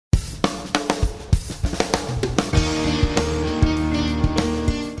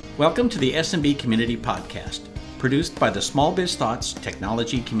Welcome to the SMB Community Podcast, produced by the Small Biz Thoughts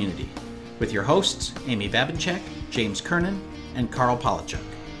technology community, with your hosts, Amy Babinchak, James Kernan, and Carl Polachuk.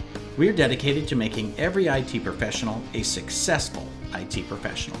 We are dedicated to making every IT professional a successful IT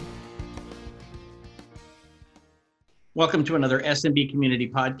professional. Welcome to another SMB Community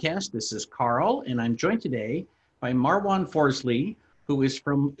Podcast. This is Carl, and I'm joined today by Marwan Forsley, who is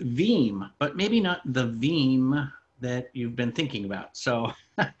from Veeam, but maybe not the Veeam that you've been thinking about. So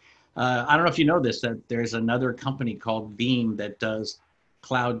I don't know if you know this, that there's another company called Veeam that does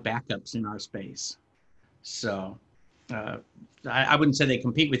cloud backups in our space. So I wouldn't say they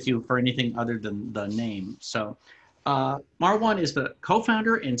compete with you for anything other than the name. So Marwan is the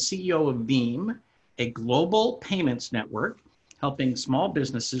co-founder and CEO of Veeam, a global payments network helping small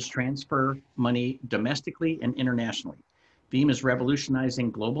businesses transfer money domestically and internationally. Veeam is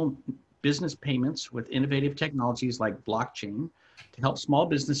revolutionizing global business payments with innovative technologies like blockchain to help small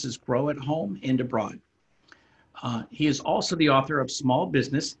businesses grow at home and abroad. He is also the author of Small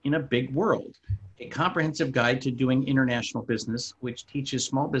Business in a Big World, a comprehensive guide to doing international business, which teaches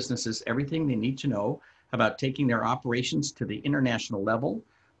small businesses everything they need to know about taking their operations to the international level,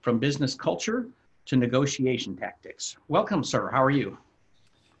 from business culture to negotiation tactics. Welcome, sir. How are you?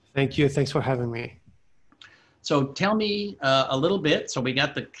 Thank you. Thanks for having me. So tell me a little bit. So we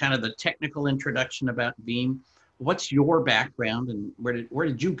got the kind of the technical introduction about Veeam. What's your background and where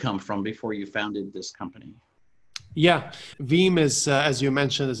did you come from before you founded this company? Yeah, Veeam is, as you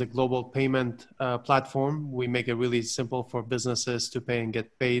mentioned, is a global payment platform. We make it really simple for businesses to pay and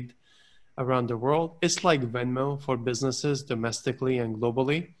get paid around the world. It's like Venmo for businesses domestically and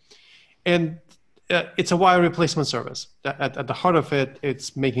globally. And it's a wire replacement service. At the heart of it,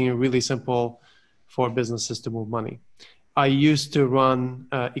 it's making it really simple for businesses to move money. I used to run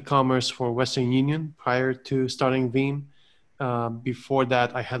e-commerce for Western Union prior to starting Veeam. Before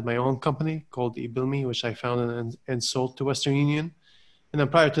that, I had my own company called eBillme, which I founded and sold to Western Union. And then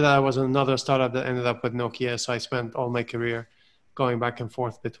prior to that, I was in another startup that ended up with Nokia. So I spent all my career going back and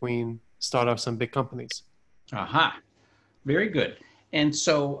forth between startups and big companies. Aha, very good. And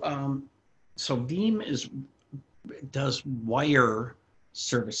so, so Veeam does wire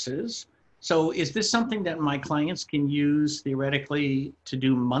services. So is this something that my clients can use theoretically to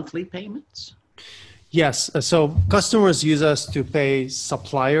do monthly payments? Yes. So customers use us to pay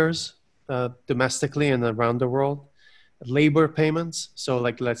suppliers domestically and around the world, labor payments. So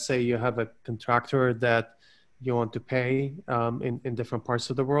like, let's say you have a contractor that you want to pay in different parts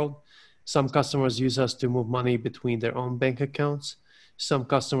of the world. Some customers use us to move money between their own bank accounts. Some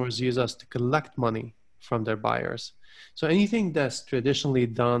customers use us to collect money from their buyers. So anything that's traditionally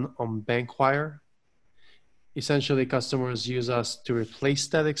done on bank wire, essentially customers use us to replace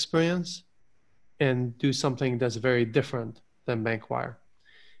that experience and do something that's very different than bank wire.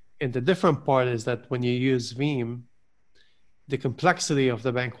 And the different part is that when you use Veeam, the complexity of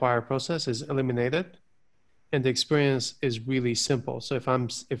the bank wire process is eliminated and the experience is really simple. So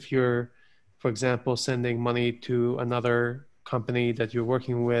if you're, for example, sending money to another company that you're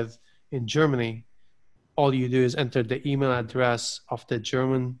working with in Germany, all you do is enter the email address of the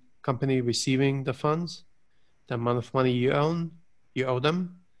German company receiving the funds, the amount of money you owe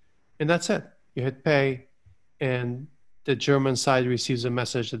them, and that's it. You hit pay, and the German side receives a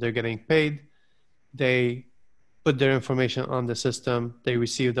message that they're getting paid. They put their information on the system. They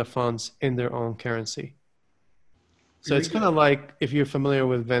receive the funds in their own currency. So it's kind of like if you're familiar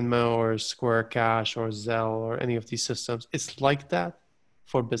with Venmo or Square Cash or Zelle or any of these systems, it's like that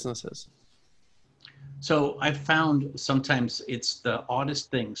for businesses. So I've found sometimes it's the oddest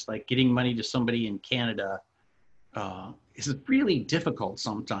things, like getting money to somebody in Canada is really difficult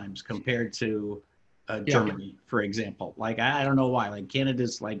sometimes compared to Germany, for example. Like, I don't know why, like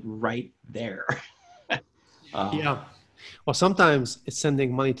Canada's like right there. Yeah. Well, sometimes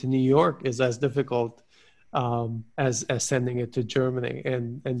sending money to New York is as difficult as sending it to Germany,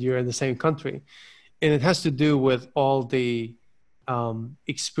 and you're in the same country. And it has to do with all the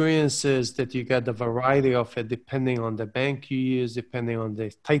experiences that you get, the variety of it, depending on the bank you use, depending on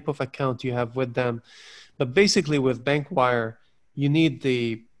the type of account you have with them. But basically with BankWire, you need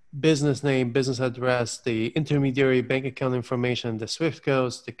the business name, business address, the intermediary bank account information, the SWIFT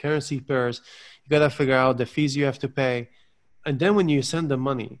codes, the currency pairs. You got to figure out the fees you have to pay. And then when you send the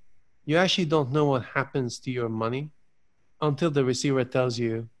money, you actually don't know what happens to your money until the receiver tells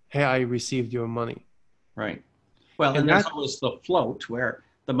you, hey, I received your money. Right. Well, and there's always the float where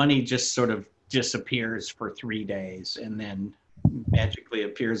the money just sort of disappears for 3 days and then magically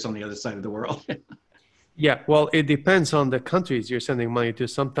appears on the other side of the world. Yeah, well, it depends on the countries you're sending money to.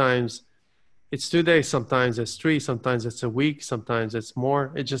 Sometimes it's 2 days, sometimes it's 3, sometimes it's a week, sometimes it's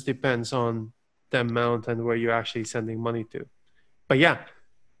more. It just depends on the amount and where you're actually sending money to. But yeah,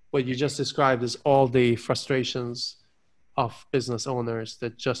 what you just described is all the frustrations of business owners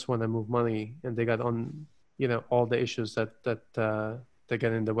that just want to move money, and they got on, all the issues that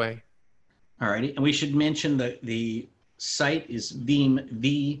get in the way. All righty. And we should mention that the site is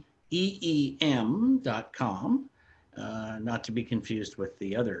Veeam, VEEM.com, not to be confused with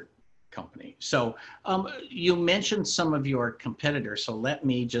the other company. So you mentioned some of your competitors, so let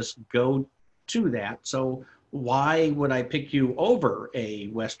me just go to that. So why would I pick you over a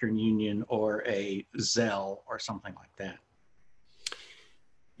Western Union or a Zelle or something like that?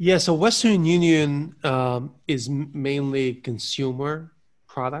 Yeah, so Western Union is mainly consumer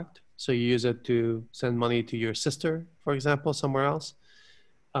product. So you use it to send money to your sister, for example, somewhere else.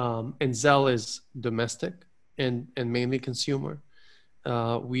 And Zelle is domestic and mainly consumer.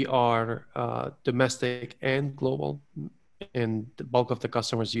 We are domestic and global, and the bulk of the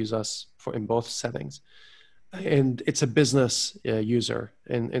customers use us in both settings. And it's a business user.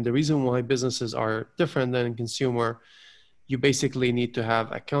 And the reason why businesses are different than consumer, you basically need to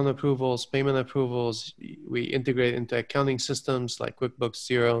have account approvals, payment approvals. We integrate into accounting systems like QuickBooks,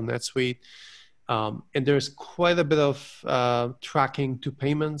 Xero, NetSuite. And there's quite a bit of tracking to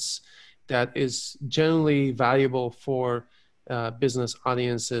payments that is generally valuable for business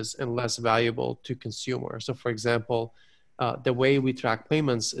audiences and less valuable to consumers. So for example, the way we track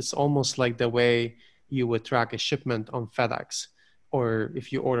payments, it's almost like the way you would track a shipment on FedEx. Or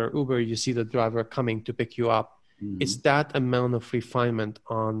if you order Uber, you see the driver coming to pick you up. Mm-hmm. It's that amount of refinement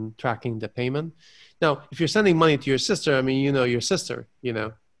on tracking the payment. Now, if you're sending money to your sister, I mean, your sister,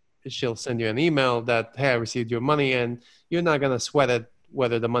 she'll send you an email that, hey, I received your money, and you're not going to sweat it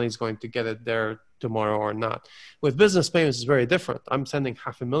whether the money's going to get it there tomorrow or not. With business payments, it's very different. I'm sending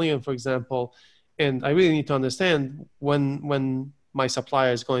 $500,000, for example, and I really need to understand when my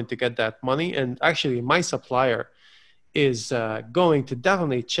supplier is going to get that money. And actually, my supplier is going to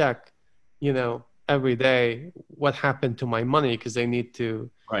definitely check, every day what happened to my money, because they need to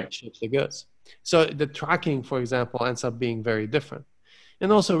ship the goods. So the tracking, for example, ends up being very different.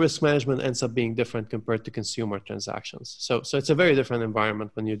 And also risk management ends up being different compared to consumer transactions. So it's a very different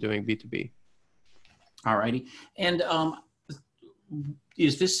environment when you're doing B2B. All righty. And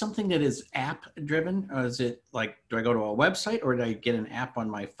is this something that is app driven? Or is it like, do I go to a website or do I get an app on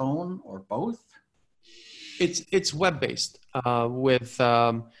my phone or both? It's web-based with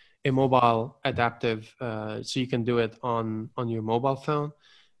a mobile adaptive. So you can do it on your mobile phone.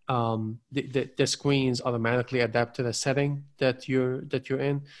 The screens automatically adapt to the setting that you're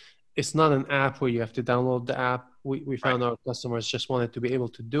in. It's not an app where you have to download the app. We found our customers just wanted to be able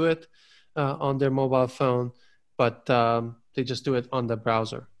to do it on their mobile phone, but they just do it on the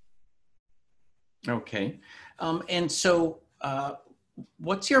browser. Okay. And so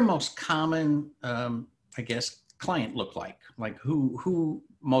what's your most common, client look like? Like who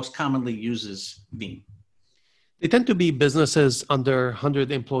most commonly uses Veeam? They tend to be businesses under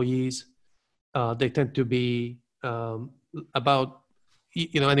 100 employees. They tend to be about,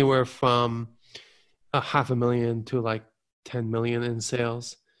 anywhere from $500,000 to like 10 million in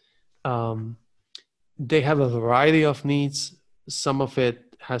sales. They have a variety of needs. Some of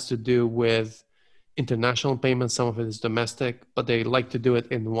it has to do with international payments. Some of it is domestic, but they like to do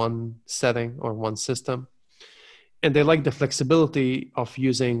it in one setting or one system. And they like the flexibility of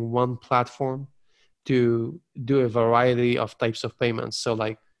using one platform to do a variety of types of payments. So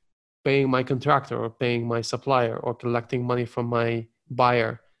like paying my contractor or paying my supplier or collecting money from my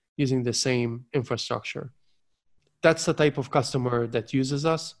buyer using the same infrastructure. That's the type of customer that uses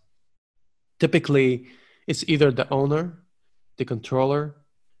us. Typically, it's either the owner, the controller,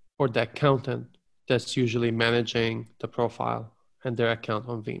 or the accountant that's usually managing the profile and their account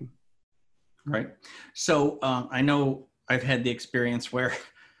on Veeam. Right. So I know I've had the experience where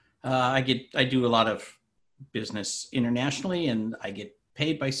I do a lot of business internationally, and I get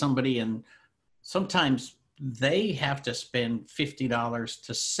paid by somebody, and sometimes they have to spend $50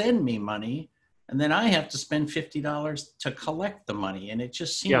 to send me money, and then I have to spend $50 to collect the money, and it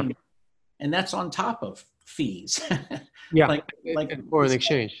just seems, and that's on top of fees. Yeah, like foreign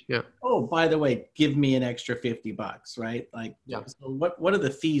exchange. Yeah. Oh, by the way, give me an extra $50, right? Like, yeah. So what do the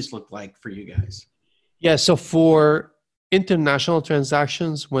fees look like for you guys? Yeah. So for international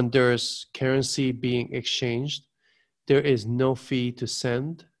transactions, when there's currency being exchanged, there is no fee to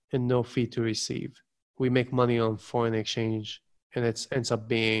send and no fee to receive. We make money on foreign exchange, and it ends up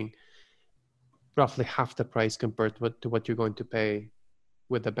being roughly half the price compared to what you're going to pay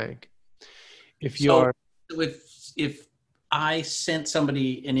with the bank. If I sent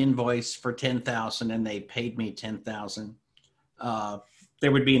somebody an invoice for 10,000 and they paid me 10,000.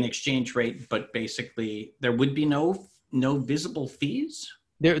 There would be an exchange rate, but basically there would be no visible fees.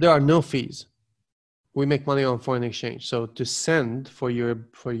 There are no fees. We make money on foreign exchange. So to send for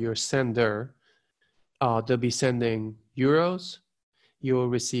your sender, they'll be sending euros. You will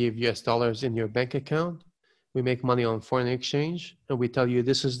receive US dollars in your bank account. We make money on foreign exchange, and we tell you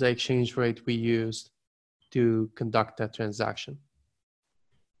this is the exchange rate we used to conduct that transaction.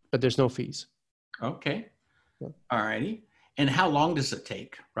 But there's no fees. Okay. Yeah. All righty. And how long does it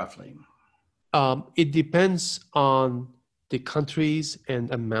take, roughly? It depends on the countries and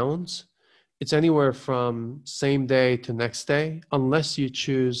amounts. It's anywhere from same day to next day, unless you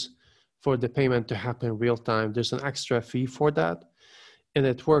choose for the payment to happen real time. There's an extra fee for that. And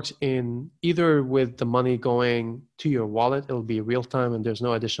it works in either with the money going to your wallet, it'll be real time and there's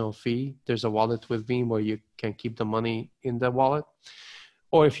no additional fee. There's a wallet with Veeam where you can keep the money in the wallet.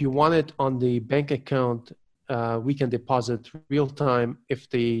 Or if you want it on the bank account, we can deposit real time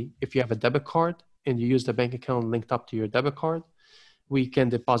if you have a debit card and you use the bank account linked up to your debit card, we can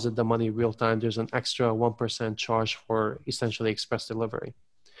deposit the money real time. There's an extra 1% charge for essentially express delivery.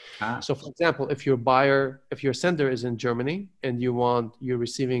 So for example, if your sender is in Germany and you're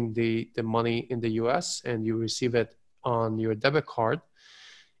receiving the money in the US and you receive it on your debit card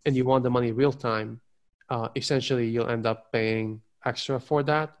and you want the money real time, essentially you'll end up paying extra for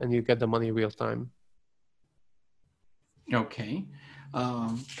that and you get the money real time. Okay.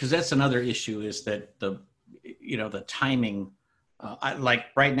 Because that's another issue is that the timing, like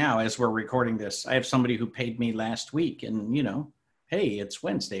right now, as we're recording this, I have somebody who paid me last week and, hey, it's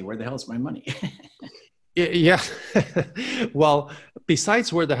Wednesday. Where the hell is my money? Yeah. Well,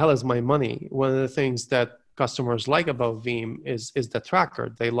 besides where the hell is my money, one of the things that customers like about Veeam is the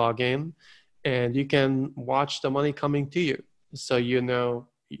tracker. They log in and you can watch the money coming to you. So, you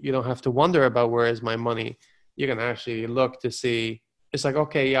don't have to wonder about where is my money. You can actually look to see, it's like,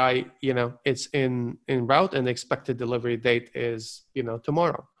 okay, it's in route and the expected delivery date is,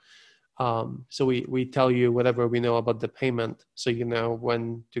 tomorrow. So we tell you whatever we know about the payment, so you know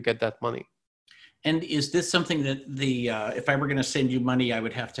when to get that money. And is this something that if I were going to send you money, I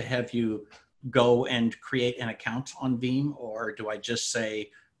would have to have you go and create an account on Veeam, or do I just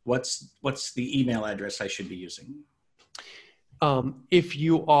say what's the email address I should be using? If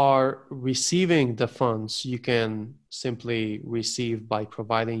you are receiving the funds, you can simply receive by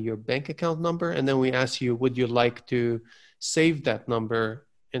providing your bank account number, and then we ask you, would you like to save that number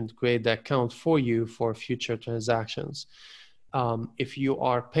and create the account for you for future transactions? If you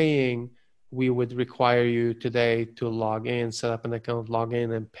are paying, we would require you today to log in, set up an account, log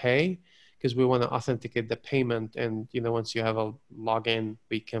in and pay, because we want to authenticate the payment. And once you have a login,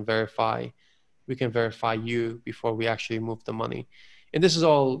 we can verify you before we actually move the money. And this is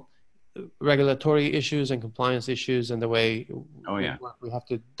all regulatory issues and compliance issues, and the way we have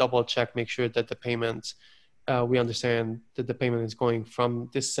to double check, make sure that the payments, we understand that the payment is going from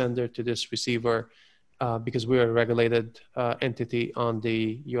this sender to this receiver, because we're a regulated entity on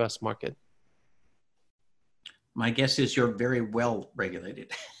the US market. My guess is you're very well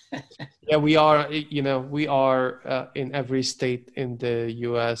regulated. Yeah, we are. We are in every state in the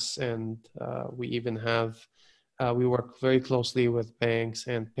US, and we even have, we work very closely with banks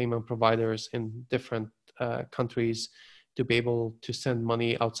and payment providers in different countries to be able to send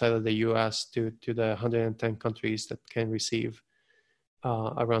money outside of the US to the 110 countries that can receive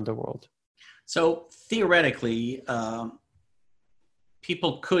around the world. So theoretically,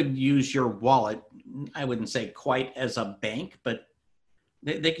 people could use your wallet, I wouldn't say quite as a bank, but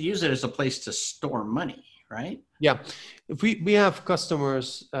they could use it as a place to store money, right? Yeah. If we have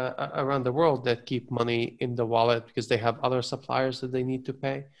customers around the world that keep money in the wallet because they have other suppliers that they need to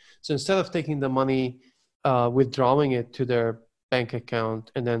pay. So instead of taking the money, withdrawing it to their bank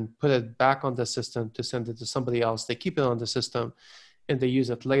account and then put it back on the system to send it to somebody else, they keep it on the system and they use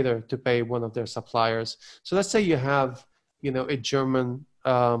it later to pay one of their suppliers. So let's say you have, a German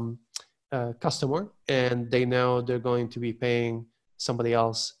customer and they know they're going to be paying somebody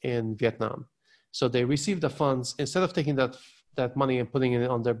else in Vietnam. So they receive the funds. Instead of taking that money and putting it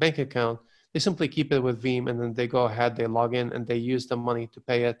on their bank account, they simply keep it with Veeam, and then they go ahead, they log in, and they use the money to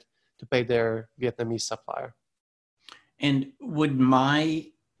pay their Vietnamese supplier. And when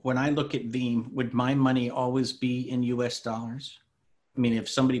I look at Veeam, would my money always be in US dollars? I mean, if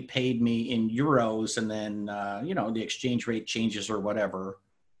somebody paid me in euros and then, the exchange rate changes or whatever,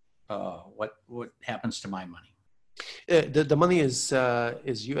 what happens to my money? The money is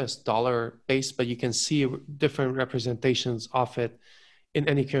US dollar based, but you can see different representations of it in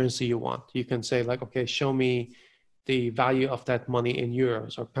any currency you want. You can say like, okay, show me the value of that money in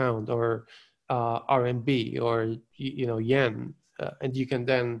euros or pound or RMB or yen, and you can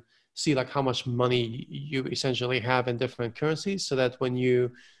then see like how much money you essentially have in different currencies, so that when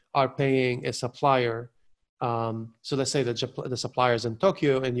you are paying a supplier, so let's say the supplier is in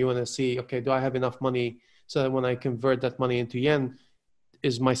Tokyo and you want to see, okay, do I have enough money so that when I convert that money into yen,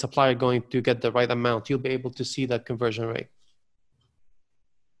 is my supplier going to get the right amount? You'll be able to see that conversion rate.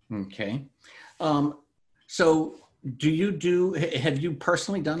 Okay. So have you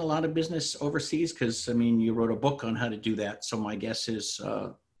personally done a lot of business overseas? Because, I mean, you wrote a book on how to do that. So my guess is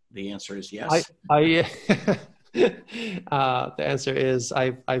the answer is yes. The answer is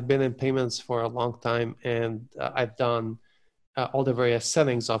I've been in payments for a long time, and I've done all the various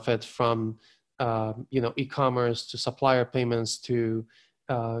settings of it, from e-commerce to supplier payments to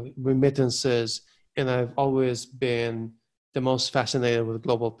remittances, and I've always been the most fascinated with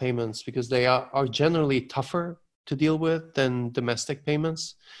global payments because they are generally tougher to deal with than domestic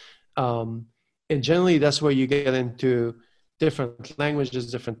payments, and generally that's where you get into different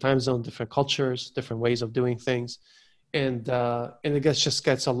languages, different time zones, different cultures, different ways of doing things. And it just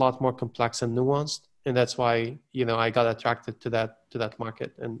gets a lot more complex and nuanced. And that's why, I got attracted to that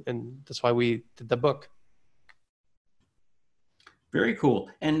market. And that's why we did the book. Very cool.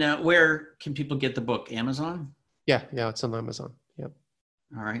 And where can people get the book? Amazon? Yeah, it's on Amazon. Yep.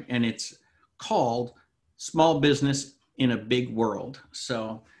 All right. And it's called Small Business in a Big World.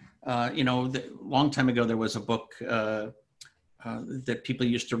 So, long time ago, there was a book that people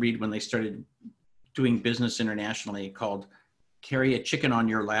used to read when they started doing business internationally called Carry a Chicken on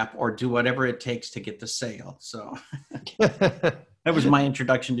Your Lap or Do Whatever It Takes to Get the Sale. So that was my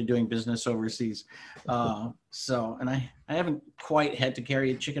introduction to doing business overseas. And I haven't quite had to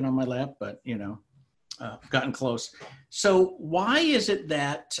carry a chicken on my lap, but, gotten close. So why is it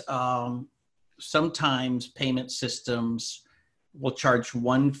that sometimes payment systems will charge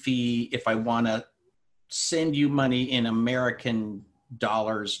one fee if I want to send you money in American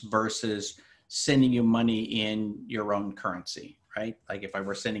dollars versus sending you money in your own currency, right? Like if I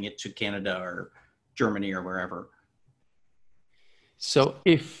were sending it to Canada or Germany or wherever. So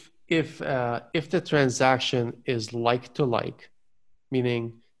if the transaction is like to like,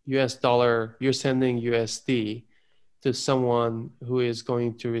 meaning US dollar, you're sending USD to someone who is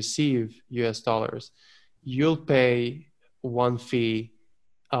going to receive US dollars, you'll pay one fee,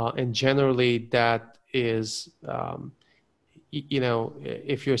 and generally that is,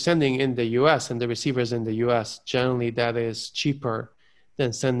 if you're sending in the US and the receiver is in the US, generally that is cheaper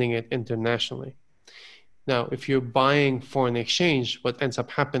than sending it internationally. Now, if you're buying foreign exchange, what ends up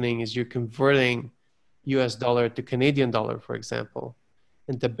happening is you're converting US dollar to Canadian dollar, for example,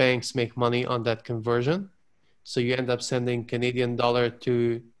 and the banks make money on that conversion. So you end up sending Canadian dollar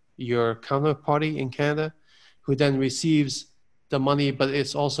to your counterparty in Canada, who then receives the money, but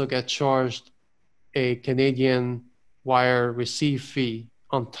it's also gets charged a Canadian wire receive fee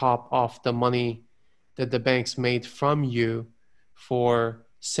on top of the money that the banks made from you for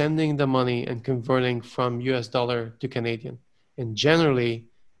sending the money and converting from US dollar to Canadian. And generally,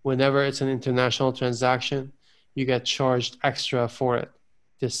 whenever it's an international transaction, you get charged extra for it.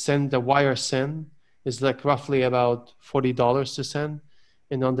 The wire send is like roughly about $40 to send.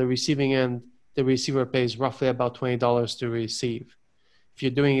 And on the receiving end, the receiver pays roughly about $20 to receive. If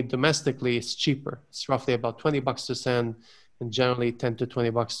you're doing it domestically, it's cheaper. It's roughly about $20 to send and generally $10 to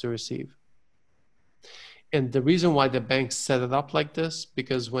 $20 to receive. And the reason why the banks set it up like this,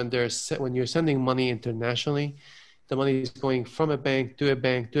 because when you're sending money internationally, the money is going from a bank to a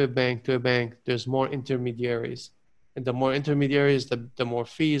bank to a bank to a bank. There's more intermediaries. And the more intermediaries, the more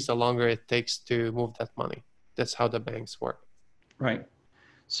fees, the longer it takes to move that money. That's how the banks work. Right.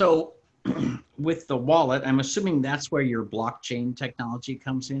 So with the wallet, I'm assuming that's where your blockchain technology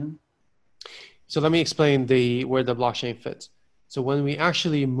comes in. So let me explain where the blockchain fits. So when we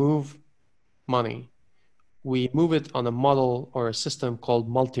actually move money, we move it on a model or a system called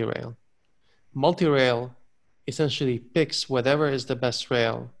multi-rail. Multi-rail essentially picks whatever is the best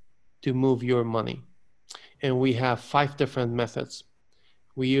rail to move your money. And we have 5 different methods.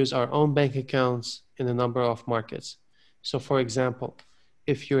 We use our own bank accounts in a number of markets. So for example,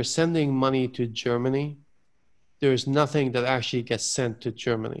 if you're sending money to Germany, there's nothing that actually gets sent to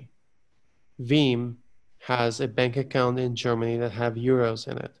Germany. Veeam has a bank account in Germany that have euros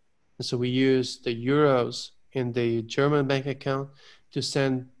in it. And so we use the euros in the German bank account to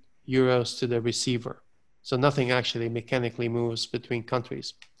send euros to the receiver. So nothing actually mechanically moves between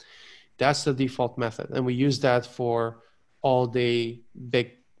countries. That's the default method. And we use that for all the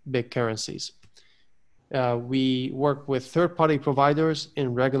big currencies. We work with third-party providers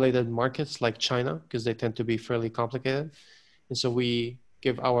in regulated markets like China, because they tend to be fairly complicated. And so we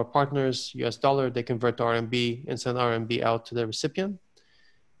give our partners US dollar, they convert to RMB and send RMB out to the recipient.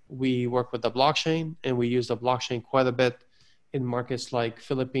 We work with the blockchain, and we use the blockchain quite a bit in markets like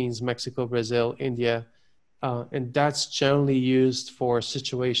Philippines, Mexico, Brazil, India. And that's generally used for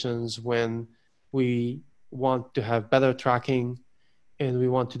situations when we want to have better tracking and we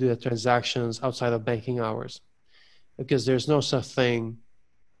want to do the transactions outside of banking hours, because there's no such thing,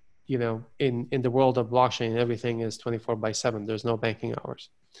 in the world of blockchain, everything is 24/7. There's no banking hours.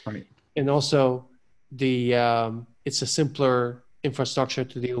 Right. And also it's a simpler infrastructure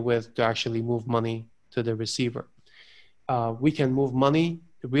to deal with to actually move money to the receiver. We can move money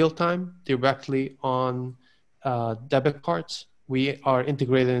real time directly on debit cards. We are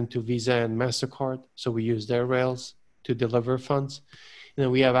integrated into Visa and MasterCard, so we use their rails to deliver funds. And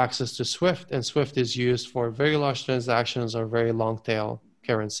then we have access to SWIFT, and SWIFT is used for very large transactions or very long tail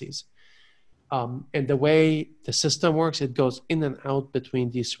currencies. And the way the system works, it goes in and out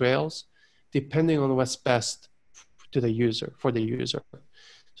between these rails, depending on what's best to the user, for the user.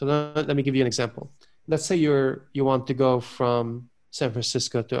 So let me give you an example. Let's say you want to go from San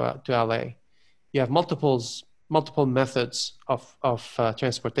Francisco to LA. You have multiple methods of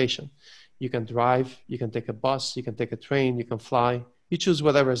transportation. You can drive, you can take a bus, you can take a train, you can fly. You choose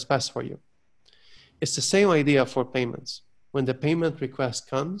whatever is best for you. It's the same idea for payments. When the payment request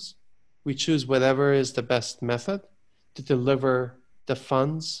comes, we choose whatever is the best method to deliver the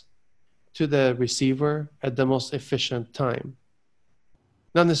funds to the receiver at the most efficient time.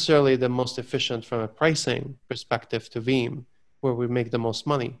 Not necessarily the most efficient from a pricing perspective to Veeam, where we make the most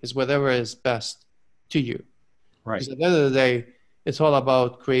money. It's whatever is best to you. Right. Because at the end of the day, it's all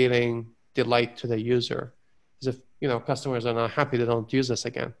about creating delight to the user. Because if customers are not happy, they don't use us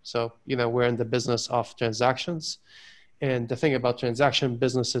again. So we're in the business of transactions, and the thing about transaction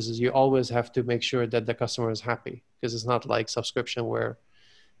businesses is you always have to make sure that the customer is happy, because it's not like subscription where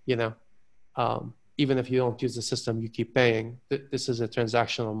even if you don't use the system, you keep paying. This is a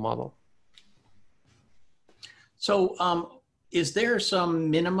transactional model. So is there some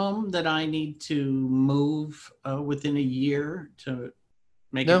minimum that I need to move within a year to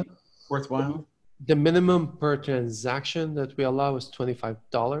make it worthwhile? The minimum per transaction that we allow is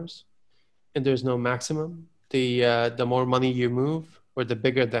 $25, and there's no maximum. The more money you move, or the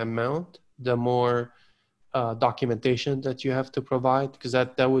bigger the amount, the more documentation that you have to provide, because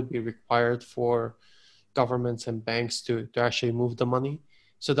that would be required for governments and banks to actually move the money.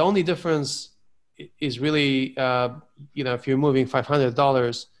 So the only difference is really, if you're moving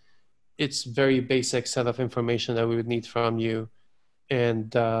 $500, it's very basic set of information that we would need from you.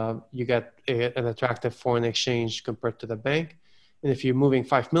 And you get an attractive foreign exchange compared to the bank. And if you're moving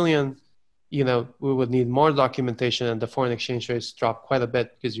 5 million, we would need more documentation, and the foreign exchange rates drop quite a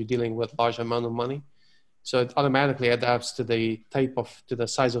bit because you're dealing with large amount of money. So it automatically adapts to the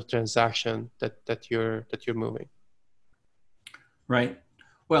size of transaction that you're moving. Right.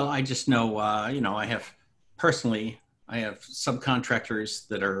 Well, I just know, I have subcontractors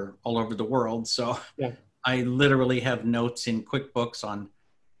that are all over the world. So yeah. I literally have notes in QuickBooks on,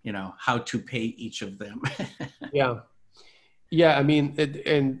 how to pay each of them. Yeah. Yeah. I mean,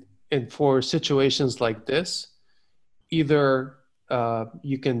 and for situations like this, either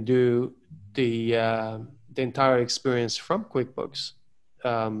you can do the entire experience from QuickBooks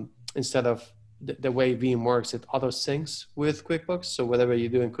instead of the way Veeam works. It auto syncs with QuickBooks. So whatever you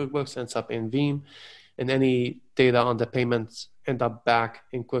do in QuickBooks ends up in Veeam, and any data on the payments end up back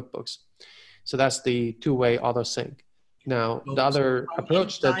in QuickBooks. So that's the two-way auto sync. Now, the other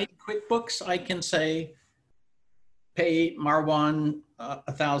approach that QuickBooks, I can say, pay Marwan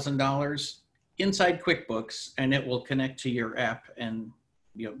 $1,000 inside QuickBooks, and it will connect to your app and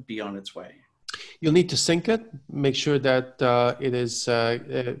be on its way. You'll need to sync it. Make sure that it is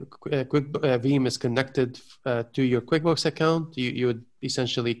Veeam is connected to your QuickBooks account. You would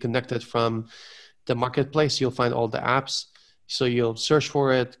essentially connect it from the marketplace. You'll find all the apps. So you'll search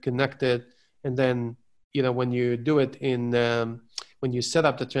for it, connect it, and then when you do it when you set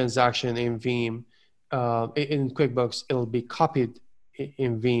up the transaction in Veeam in QuickBooks, it'll be copied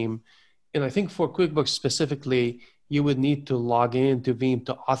in Veeam. And I think for QuickBooks specifically, you would need to log in to Veeam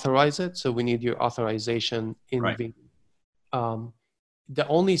to authorize it. So we need your authorization in Veeam. The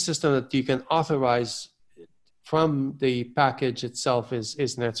only system that you can authorize from the package itself is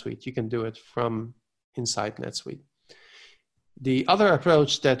NetSuite. You can do it from inside NetSuite. The other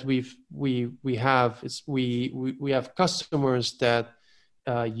approach that we have is we have customers that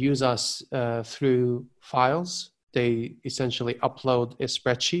use us through files. They essentially upload a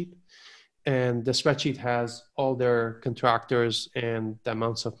spreadsheet, and the spreadsheet has all their contractors and the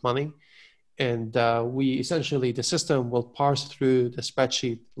amounts of money. And the system will parse through the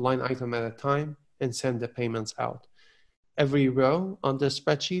spreadsheet line item at a time and send the payments out. Every row on the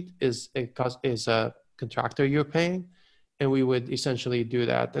spreadsheet is a contractor you're paying, and we would essentially do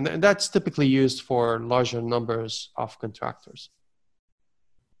that. And that's typically used for larger numbers of contractors.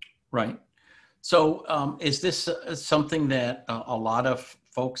 Right. So is this something that a lot of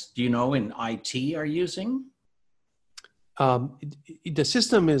folks, do you know, in IT are using? The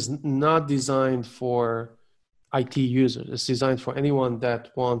system is not designed for IT users. It's designed for anyone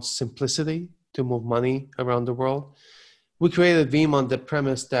that wants simplicity to move money around the world. We created Veem on the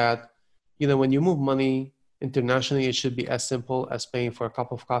premise that, when you move money internationally, it should be as simple as paying for a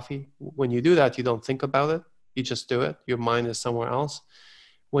cup of coffee. When you do that, you don't think about it. You just do it. Your mind is somewhere else.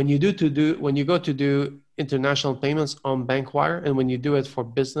 When you go to do international payments on Bankwire, and when you do it for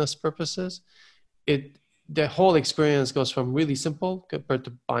business purposes, the whole experience goes from really simple compared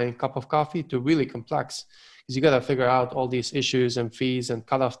to buying a cup of coffee to really complex, because you got to figure out all these issues and fees and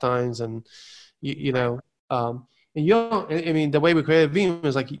cutoff times, and the way we created Veem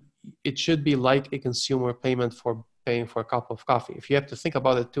is like it should be like a consumer payment for paying for a cup of coffee. If you have to think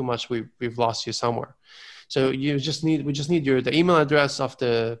about it too much, we've lost you somewhere. So we just need the email address of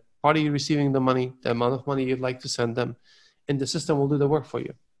the party receiving the money, the amount of money you'd like to send them, and the system will do the work for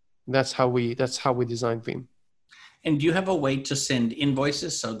you. That's how we design Veem. And do you have a way to send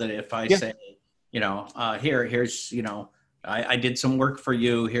invoices so that if I say, here's, I did some work for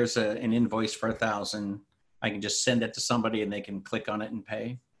you, here's an invoice for 1,000, I can just send it to somebody and they can click on it and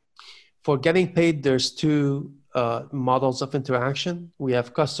pay? For getting paid, there's two models of interaction. We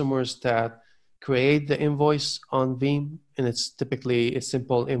have customers that create the invoice on Veem, and it's typically a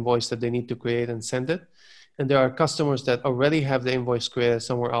simple invoice that they need to create and send it. And there are customers that already have the invoice created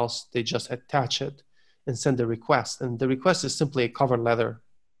somewhere else. They just attach it and send the request. And the request is simply a cover letter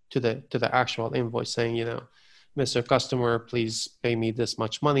to the actual invoice saying, Mr. Customer, please pay me this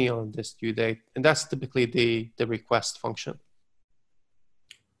much money on this due date. And that's typically the request function.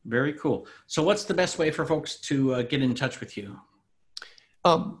 Very cool. So what's the best way for folks to get in touch with you?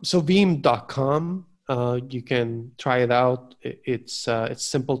 So Veem.com, you can try it out. It's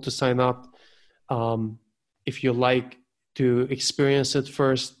simple to sign up. If you like to experience it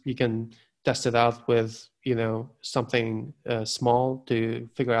first, you can test it out with, something small to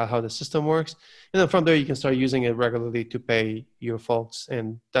figure out how the system works. And then from there, you can start using it regularly to pay your folks.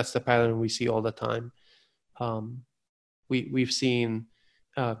 And that's the pattern we see all the time. We've seen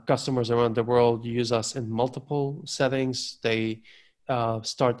customers around the world use us in multiple settings. They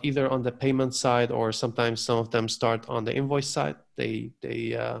start either on the payment side, or sometimes some of them start on the invoice side. They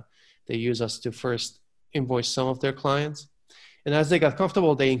use us to first invoice some of their clients, and as they got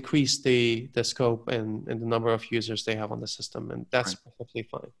comfortable, they increased the scope and the number of users they have on the system, and that's perfectly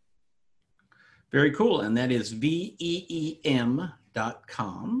fine. Very cool. And that is veem.com.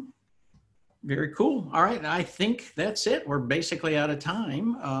 Very cool. All right, I think that's it. We're basically out of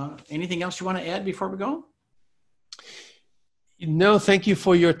time. Anything else you want to add before we go? No, thank you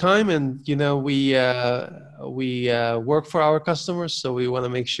for your time. And, we work for our customers, so we want to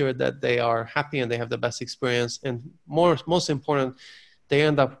make sure that they are happy and they have the best experience. And most important, they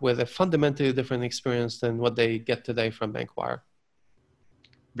end up with a fundamentally different experience than what they get today from Bankwire.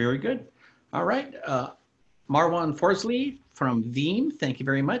 Very good. All right. Marwan Forsley from Veem, thank you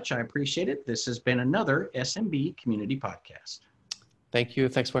very much. I appreciate it. This has been another SMB Community Podcast. Thank you.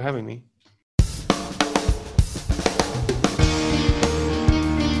 Thanks for having me.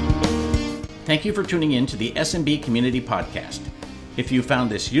 Thank you for tuning in to the SMB Community Podcast. If you found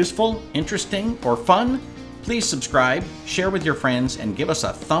this useful, interesting, or fun, please subscribe, share with your friends, and give us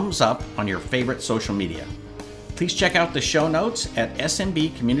a thumbs up on your favorite social media. Please check out the show notes at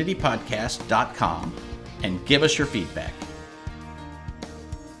smbcommunitypodcast.com and give us your feedback.